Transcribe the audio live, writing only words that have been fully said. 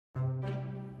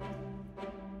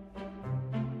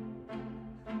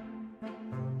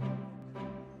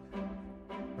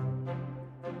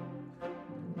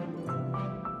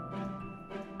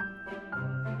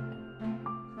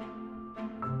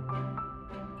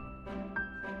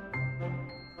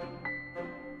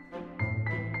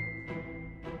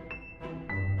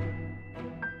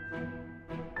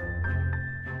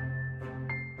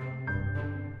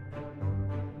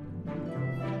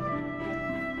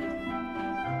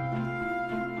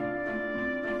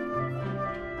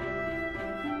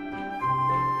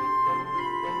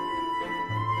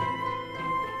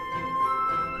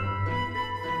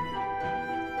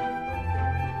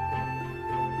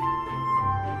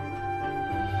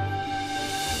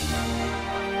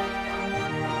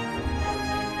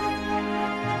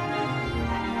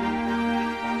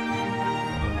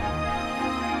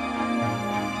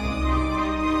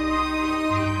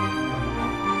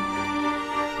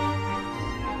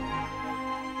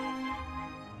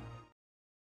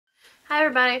Hi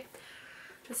everybody,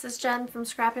 this is Jen from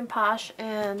Scrapping Posh,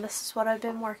 and this is what I've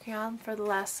been working on for the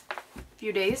last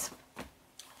few days.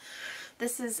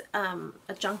 This is a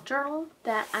junk journal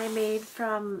that I made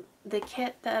from the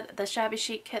kit, the Shabby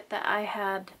Chic kit that I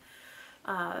had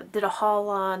did a haul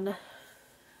on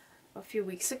a few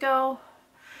weeks ago.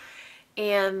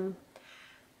 And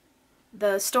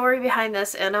the story behind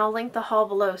this, and I'll link the haul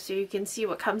below so you can see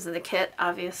what comes in the kit.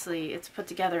 Obviously it's put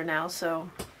together now, so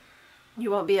you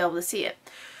won't be able to see it.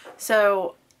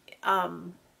 So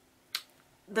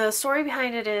the story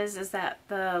behind it is that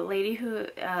the lady who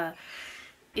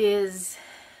is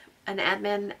an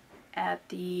admin at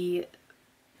the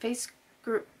Facebook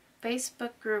group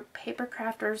Paper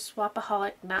Crafters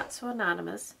Swapaholic Not So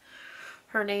Anonymous,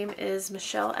 her name is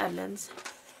Michelle Edmonds,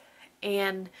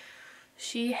 and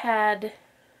she had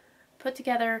put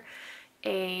together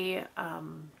a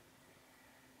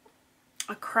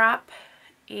crop,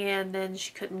 and then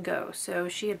she couldn't go, so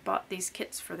she had bought these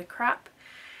kits for the crop,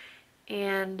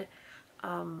 and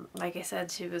like I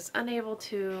said, she was unable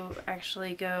to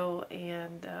actually go,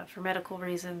 and for medical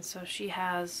reasons, so she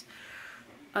has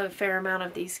a fair amount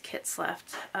of these kits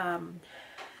left.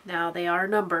 Now they are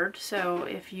numbered, so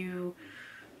if you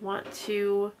want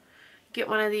to get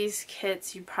one of these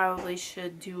kits, you probably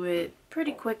should do it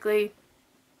pretty quickly.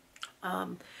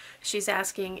 She's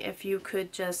asking if you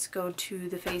could just go to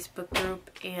the Facebook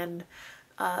group and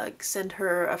send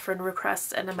her a friend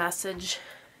request and a message.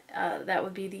 That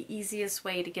would be the easiest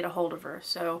way to get a hold of her.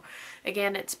 So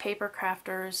again, it's Paper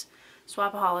Crafters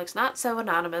Swapaholics Not So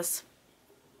Anonymous,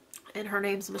 and her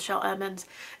name's Michelle Edmonds,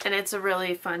 and it's a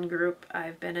really fun group.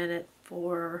 I've been in it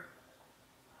for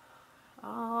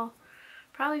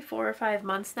probably 4 or 5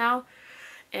 months now,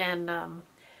 and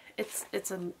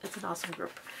it's an awesome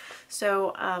group.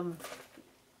 So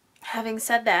having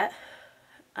said that,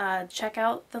 check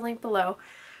out the link below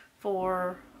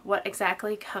for what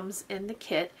exactly comes in the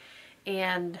kit,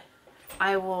 and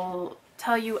I will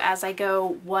tell you as I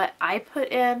go what I put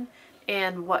in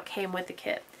and what came with the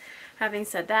kit. Having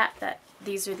said that,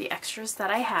 these are the extras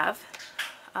that I have.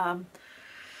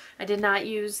 I did not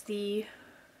use the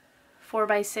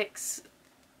 4x6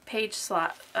 page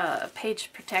slot page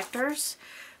protectors.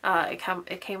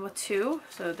 It came with 2,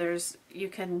 so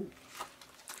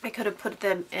I could have put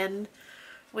them in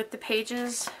with the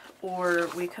pages, or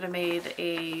we could have made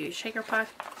a shaker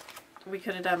pocket. We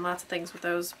could have done lots of things with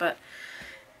those, but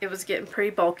it was getting pretty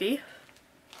bulky.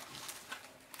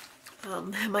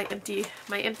 My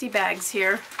empty bags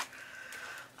here.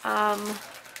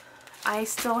 I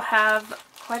still have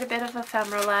quite a bit of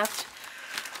ephemera left.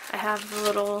 I have the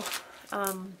little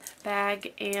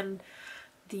bag and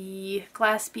the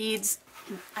glass beads.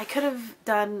 I could have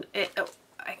done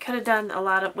a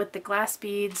lot with the glass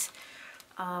beads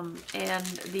and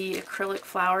the acrylic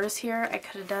flowers here. I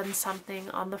could have done something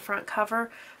on the front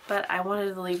cover, but I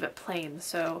wanted to leave it plain.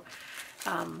 So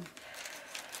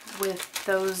with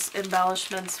those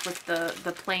embellishments with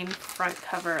the plain front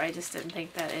cover, I just didn't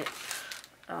think that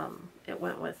it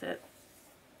went with it.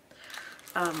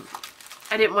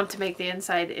 I didn't want to make the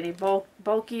inside any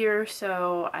bulkier,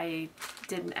 so I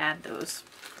didn't add those.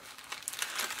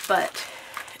 But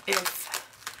if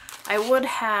I would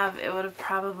have, it would have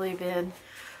probably been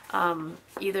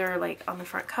either like on the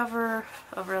front cover,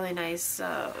 a really nice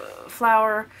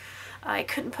flower. I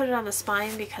couldn't put it on the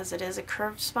spine because it is a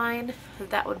curved spine.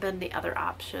 That would have been the other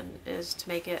option, is to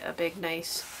make it a big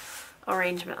nice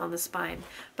arrangement on the spine.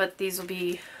 But these will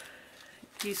be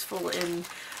useful in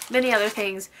many other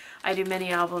things. I do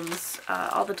mini albums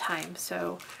all the time,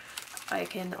 so I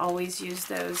can always use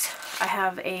those. I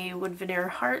have a wood veneer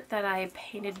heart that I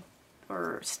painted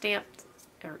or stamped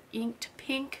or inked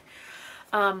pink.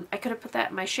 I could have put that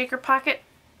in my shaker pocket.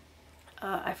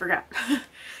 I forgot.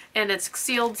 And it's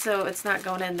sealed, so it's not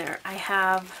going in there. I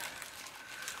have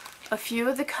a few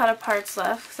of the cut aparts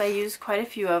left because I used quite a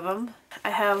few of them.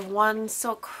 I have 1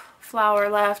 silk flower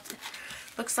left.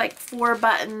 Looks like 4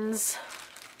 buttons.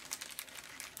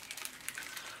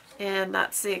 And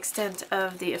that's the extent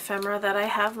of the ephemera that I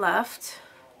have left,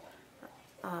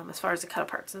 as far as the cut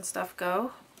aparts and stuff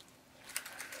go.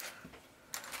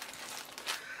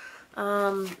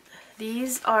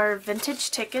 These are vintage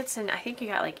tickets, and I think you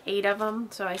got like 8 of them,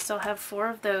 so I still have 4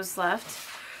 of those left.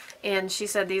 And she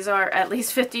said these are at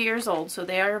least 50 years old, so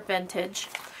they are vintage.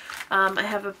 I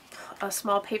have a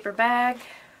small paper bag,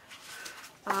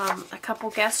 a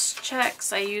couple guest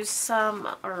checks. I used some,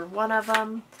 or 1 of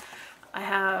them. I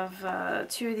have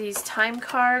 2 of these time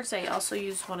cards. I also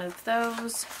used 1 of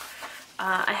those.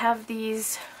 I have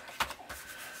these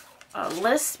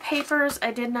list papers.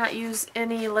 I did not use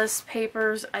any list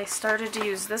papers. I started to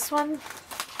use this one,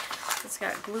 It's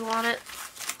got glue on it.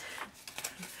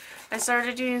 I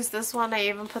started to use this one. I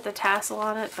even put the tassel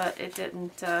on it, but it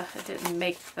didn't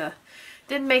make the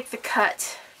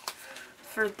cut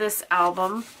for this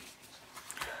album.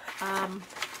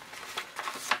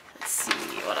 Let's see,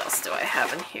 what else do I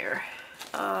have in here?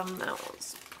 That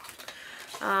was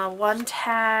one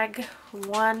tag,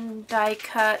 one die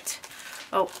cut.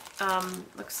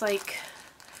 Looks like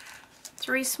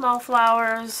 3 small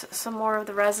flowers, some more of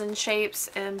the resin shapes,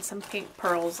 and some pink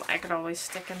pearls I could always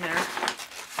stick in there.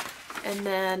 And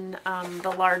then the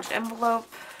large envelope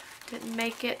didn't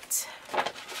make it.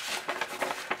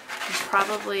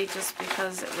 Probably just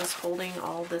because it was holding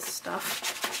all this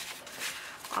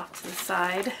stuff off to the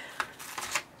side.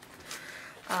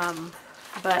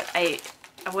 But I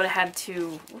would have had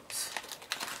to, whoops,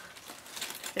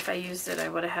 if I used it, I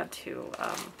would have had to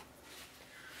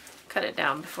cut it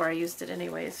down before I used it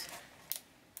anyways.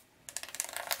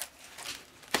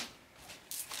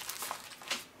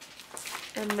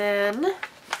 And then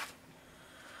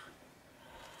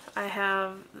I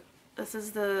have, this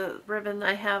is the ribbon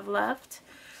I have left.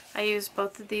 I used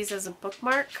both of these as a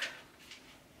bookmark.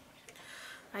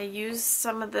 I used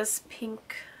some of this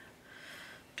pink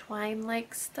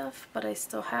twine-like stuff, but I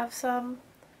still have some.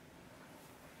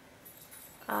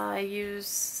 I used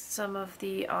some of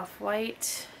the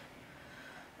off-white,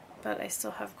 but I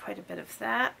still have quite a bit of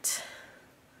that.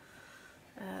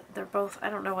 They're both, I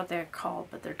don't know what they're called,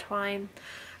 but they're twine.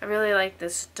 I really like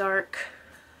this dark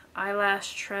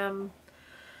eyelash trim,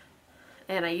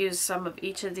 and I used some of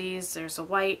each of these. There's a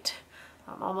white,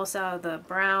 I'm almost out of the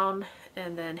brown,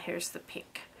 and then here's the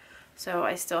pink. So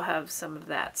I still have some of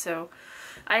that. So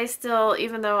I still,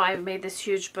 even though I've made this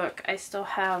huge book, I still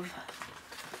have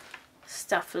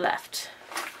stuff left.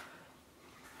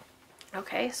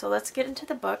 Okay, so let's get into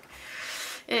the book.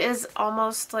 It is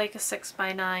almost like a 6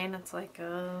 by 9. It's like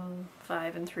a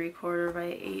 5 3/4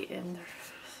 by 8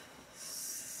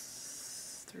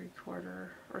 3/4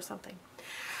 or something.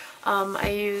 I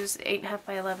used 8.5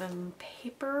 by 11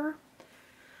 paper,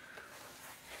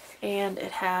 and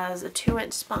it has a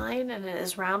 2-inch spine, and it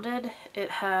is rounded. It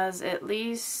has at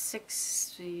least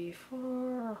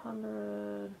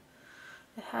 6,400.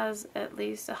 It has at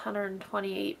least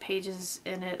 128 pages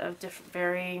in it of different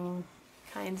varying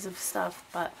kinds of stuff,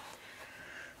 but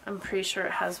I'm pretty sure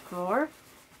it has more.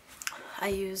 I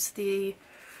use the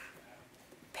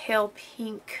pale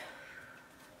pink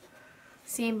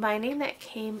seam binding that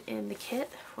came in the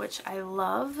kit, which I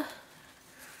love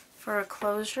for a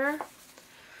closure,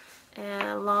 and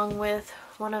along with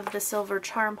one of the silver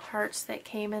charm hearts that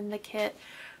came in the kit.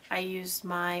 I used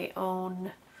my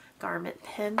own garment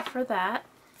pin for that.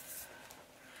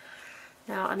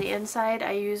 Now on the inside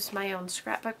I used my own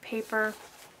scrapbook paper.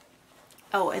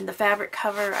 Oh, and the fabric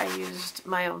cover I used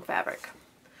my own fabric.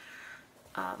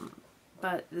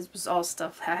 But this was all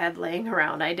stuff I had laying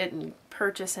around. I didn't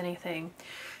purchase anything.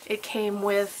 It came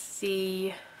with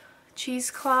the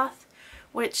cheesecloth,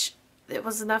 which it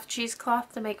was enough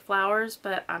cheesecloth to make flowers,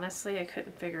 but honestly I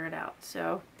couldn't figure it out.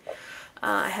 So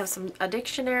I have a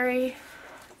dictionary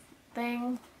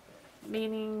thing,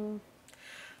 meaning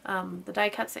the die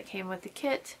cuts that came with the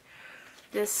kit.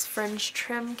 This fringe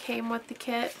trim came with the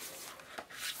kit.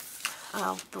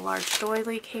 The large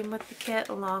doily came with the kit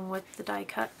along with the die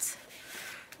cuts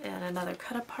and another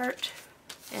cut apart,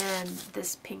 and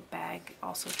this pink bag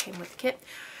also came with the kit.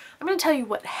 I'm going to tell you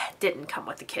what didn't come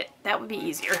with the kit. That would be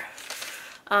easier.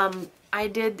 I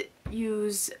did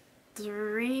use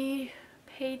 3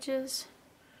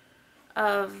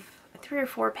 or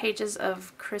 4 pages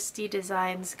of Christy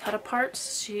Designs cut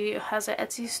aparts. She has an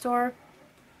Etsy store,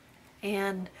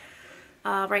 and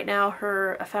right now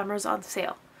her ephemera is on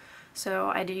sale. So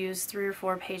I did use 3 or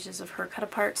 4 pages of her cut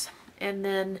aparts, and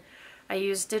then I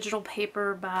used digital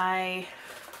paper by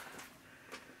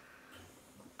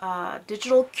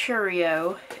Digital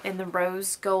Curio in the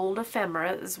rose gold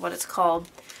ephemera is what it's called,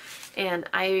 and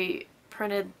I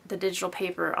printed the digital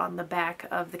paper on the back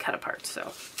of the cut apart.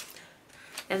 So,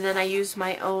 and then I used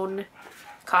my own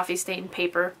coffee stain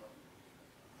paper,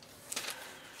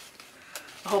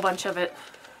 a whole bunch of it.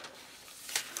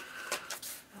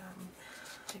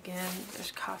 Again,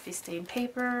 there's coffee stain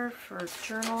paper for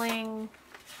journaling.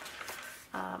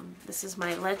 This is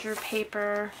my ledger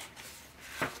paper.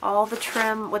 All the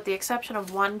trim, with the exception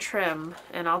of one trim,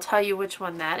 and I'll tell you which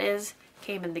one that is,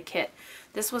 came in the kit.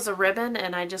 This was a ribbon,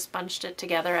 and I just bunched it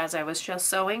together as I was just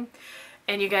sewing.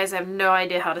 And you guys have no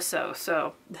idea how to sew,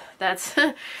 so that's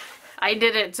I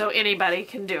did it so anybody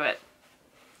can do it.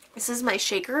 This is my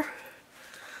shaker.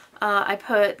 I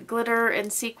put glitter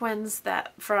and sequins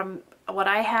that from what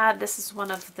I had. This is one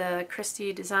of the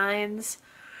Christy Designs,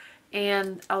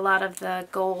 and a lot of the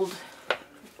gold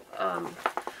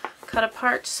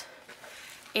cut-aparts.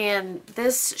 And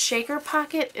this shaker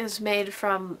pocket is made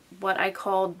from what I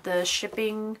called the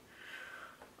shipping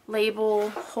label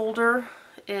holder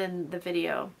in the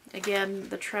video. Again,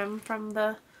 the trim from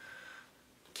the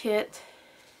kit.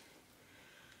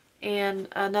 And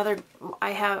another,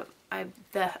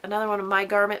 another one of my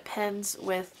garment pens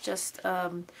with just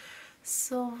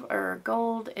silver,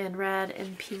 gold, and red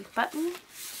and pink button.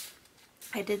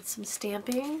 I did some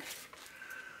stamping.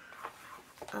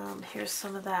 Here's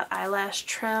some of that eyelash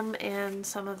trim and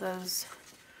some of those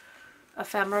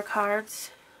ephemera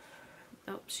cards.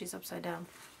 Oh, she's upside down.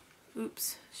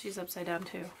 Oops, she's upside down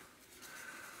too.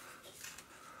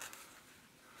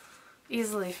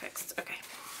 Easily fixed. Okay.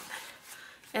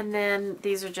 And then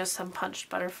these are just some punched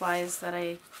butterflies that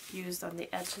I used on the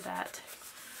edge of that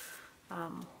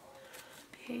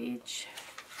page.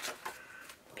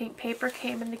 Pink paper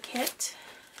came in the kit.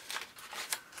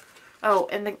 Oh,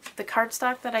 and the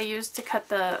cardstock that I used to cut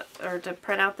to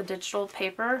print out the digital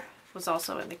paper was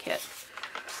also in the kit.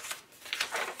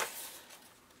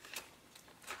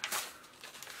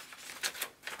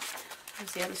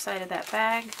 Here's the other side of that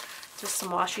bag. Just some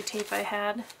washi tape I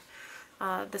had.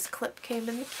 This clip came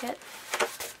in the kit.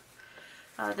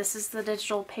 This is the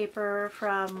digital paper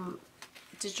from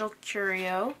Digital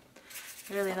Curio.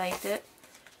 I really liked it.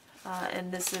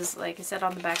 And this is, like I said,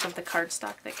 on the back of the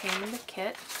cardstock that came in the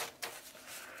kit.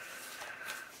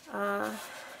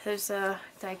 There's a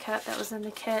die cut that was in the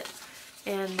kit,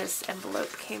 and this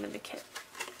envelope came in the kit.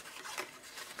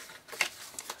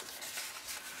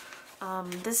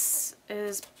 This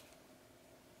is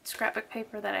scrapbook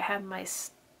paper that I had in my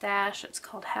stash. It's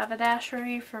called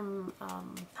Haberdashery from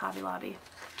Hobby Lobby.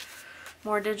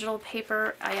 More digital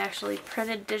paper. I actually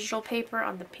printed digital paper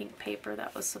on the pink paper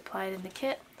that was supplied in the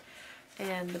kit.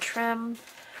 And the trim,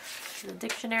 the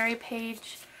dictionary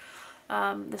page.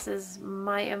 This is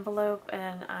my envelope,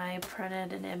 and I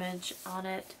printed an image on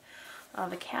it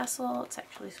of a castle. It's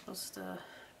actually supposed to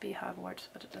be Hogwarts,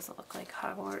 but it doesn't look like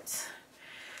Hogwarts.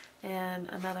 And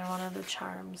another one of the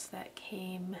charms that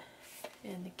came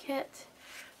in the kit.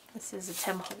 This is a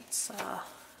Tim Holtz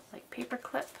like paper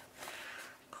clip,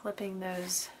 clipping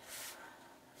those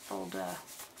old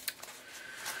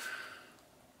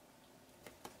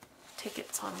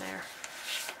tickets on there.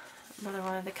 Another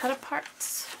one of the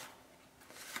cut-aparts.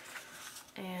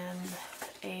 And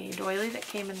a doily that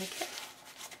came in the kit.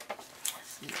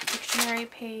 Some dictionary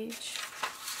page.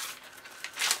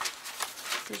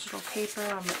 Digital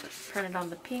paper printed on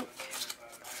the pink.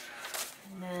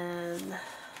 And then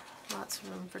lots of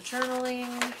room for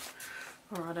journaling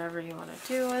or whatever you want to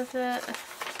do with it.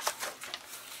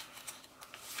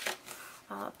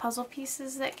 Puzzle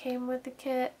pieces that came with the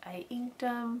kit. I inked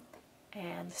them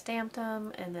and stamped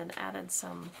them and then added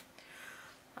some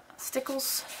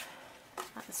stickles.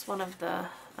 That's one of the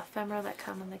ephemera that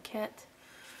come in the kit,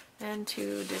 and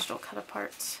 2 digital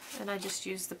cut-aparts. And I just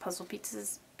used the puzzle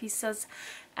pieces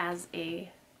as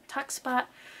a tuck spot,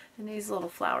 and these little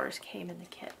flowers came in the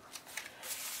kit.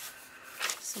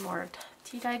 Some more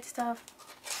tea-dyed stuff.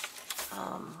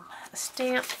 A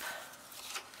stamp.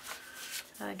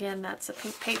 Again, that's a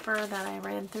pink paper that I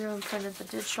ran through and printed the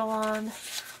digital on.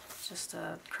 Just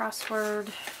a crossword.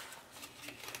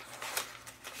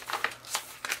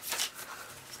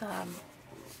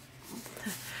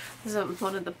 This is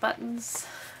one of the buttons,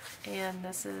 and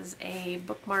this is a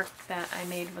bookmark that I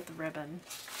made with the ribbon.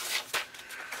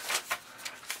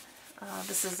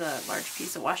 This is a large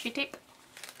piece of washi tape,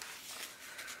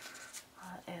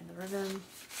 and the ribbon.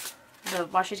 The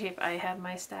washi tape I have in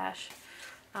my stash.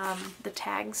 The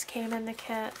tags came in the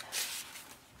kit.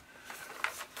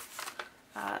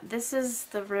 This is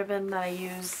the ribbon that I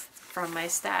used from my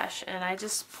stash, and I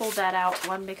just pulled that out,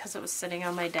 1 because it was sitting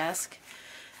on my desk,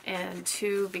 and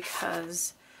 2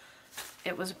 because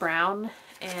it was brown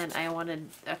and I wanted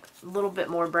a little bit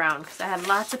more brown because I had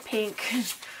lots of pink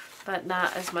but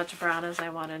not as much brown as I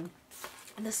wanted.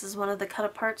 And this is one of the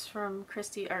cut-aparts from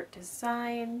Christie Art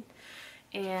Design,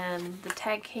 and the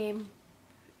tag came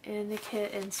in the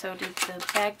kit, and so did the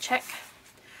bag check.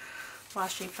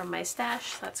 Washi from my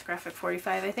stash. That's graphic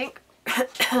 45, I think.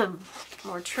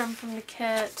 More trim from the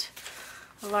kit.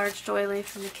 A large doily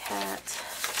from the kit.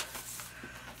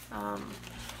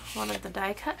 One of the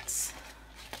die cuts.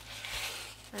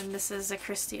 And this is a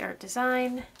Christie Art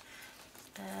Design.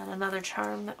 And another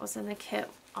charm that was in the kit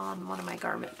on one of my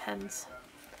garment pens.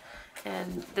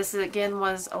 And this again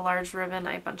was a large ribbon.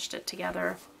 I bunched it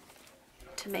together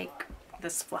to make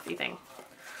this fluffy thing.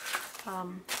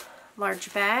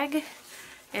 Large bag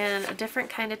and a different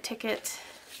kind of ticket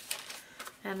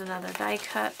and another die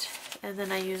cut, and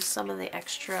then I used some of the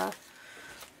extra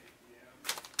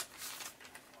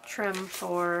trim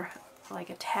for like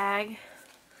a tag.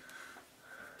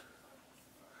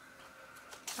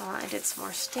 I did some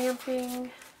more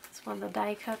stamping. It's one of the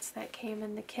die cuts that came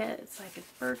in the kit. It's like a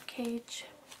bird cage.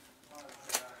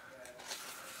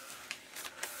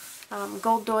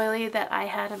 Gold doily that I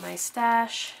had in my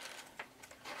stash.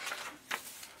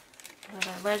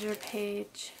 Another ledger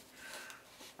page.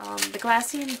 The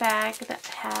glassine bag that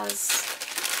has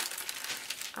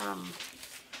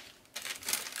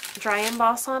dry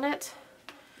emboss on it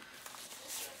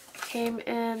came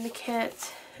in the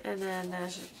kit, and then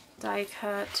there's a die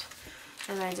cut,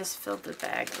 and I just filled the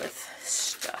bag with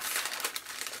stuff.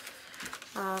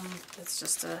 It's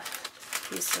just a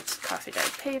piece of coffee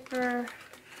dyed paper,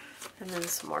 and then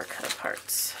some more cut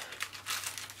aparts.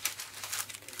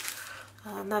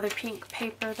 Another pink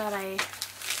paper that I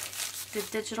did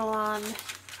digital on.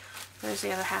 There's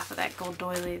the other half of that gold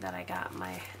doily that I got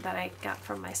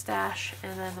from my stash,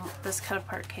 and then this cut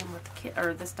apart came with the kit,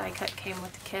 or this die cut came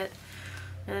with the kit.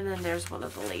 And then there's one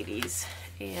of the ladies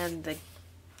and the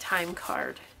time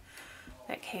card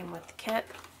that came with the kit.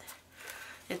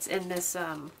 It's in this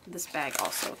this bag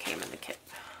also came in the kit.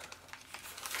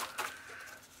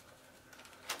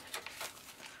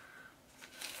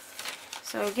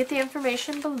 So get the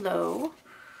information below.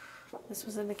 This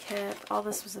was in the kit. All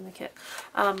this was in the kit.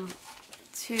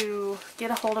 To get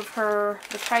a hold of her,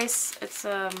 the price, it's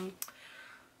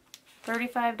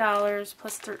 $35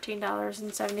 plus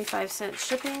 $13.75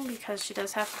 shipping, because she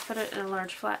does have to put it in a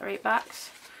large flat rate box,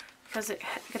 because it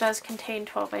does contain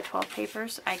 12 by 12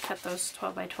 papers. I cut those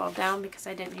 12 by 12 down because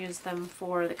I didn't use them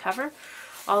for the cover,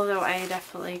 although I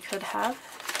definitely could have.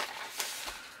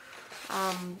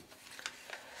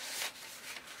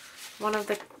 One of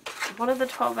the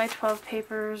 12 by 12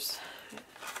 papers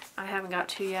I haven't got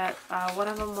to yet. One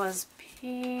of them was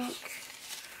pink.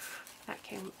 That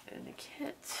came in the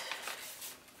kit.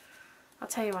 I'll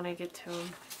tell you when I get to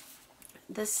them.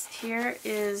 This here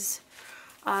is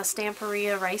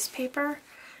Stamperia rice paper,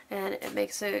 and it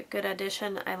makes a good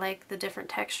addition. I like the different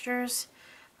textures,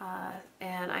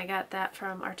 and I got that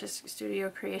from Artistic Studio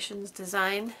Creations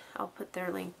Design. I'll put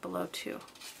their link below too.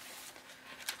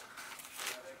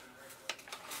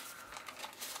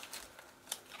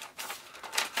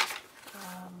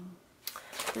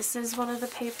 This is one of the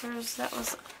papers that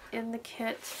was in the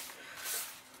kit.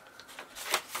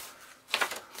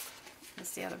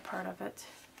 That's the other part of it.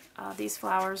 These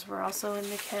flowers were also in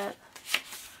the kit.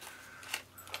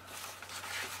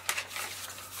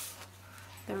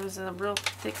 There was a real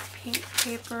thick pink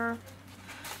paper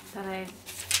that I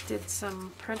did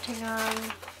some printing on.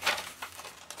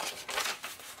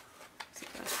 See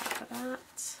if I have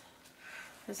that.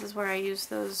 This is where I used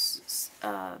those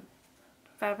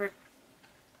fabric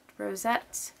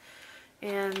rosettes,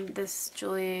 and this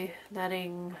Julie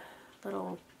netting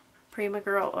little prima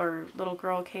girl or little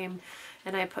girl came,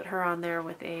 and I put her on there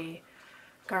with a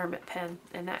garment pen,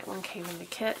 and that one came in the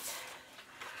kit.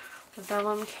 The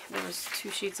vellum, there was 2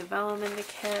 sheets of vellum in the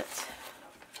kit.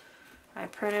 I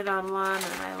printed on one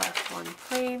and I left one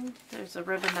plain. There's a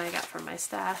ribbon I got from my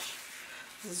stash.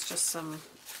 This is just some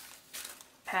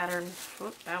pattern.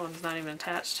 Oop, that one's not even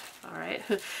attached. Alright,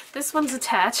 this one's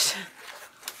attached.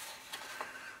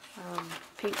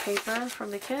 Pink paper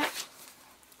from the kit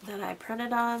that I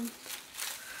printed on.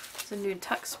 It's a new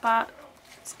tuck spot.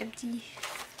 It's empty.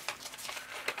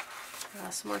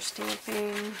 Some more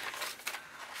stamping.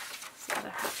 That's the other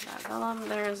half of that vellum.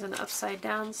 There's an upside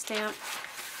down stamp.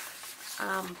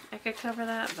 I could cover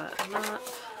that, but I'm not.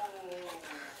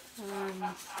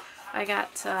 I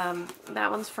got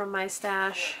that one's from my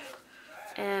stash.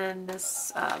 And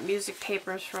this music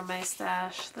paper's from my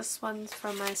stash. This one's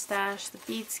from my stash. The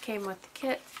beads came with the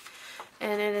kit,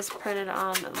 and it is printed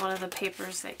on one of the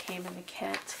papers that came in the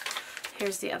kit.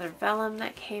 Here's the other vellum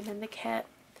that came in the kit.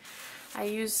 I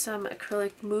used some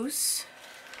acrylic mousse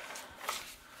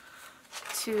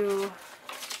to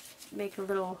make a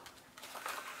little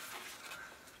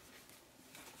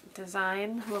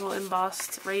design, a little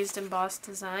embossed, raised embossed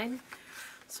design.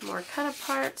 Some more cut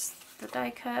aparts. The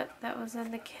die cut that was in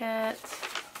the kit.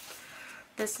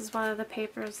 This is one of the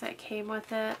papers that came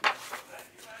with it,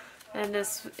 and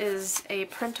this is a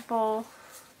printable.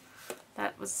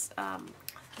 That was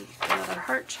another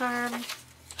heart charm.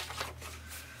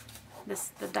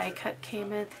 The die cut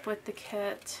came in with the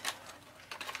kit.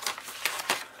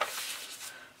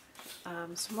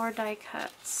 Some more die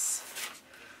cuts.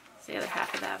 It's the other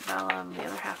half of that vellum, the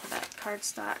other half of that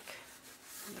cardstock,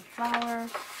 and the flower.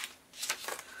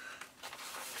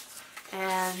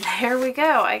 And here we go.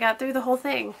 I got through the whole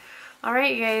thing.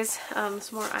 Alright, you guys, some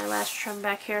more eyelash trim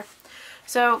back here.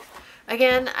 So,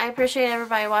 again, I appreciate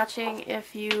everybody watching.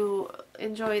 If you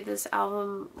enjoyed this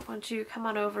album, why don't you come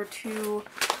on over to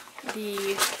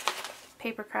the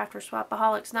Papercraft or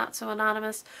Swapaholics Not So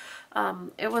Anonymous.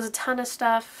 It was a ton of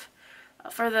stuff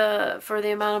for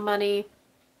the amount of money,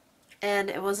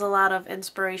 and it was a lot of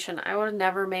inspiration. I would have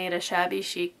never made a Shabby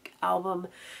Chic album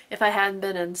if I hadn't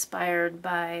been inspired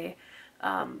by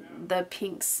the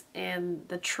pinks and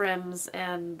the trims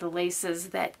and the laces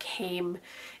that came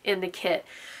in the kit.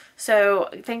 So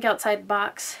think outside the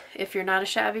box if you're not a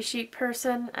Shabby Chic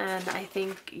person, and I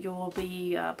think you will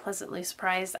be pleasantly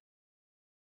surprised.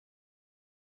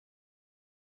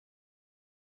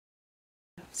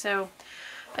 So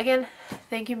again,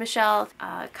 thank you, Michelle.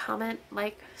 Comment,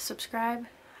 like, subscribe.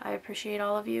 I appreciate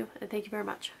all of you, and thank you very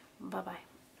much. Bye-bye.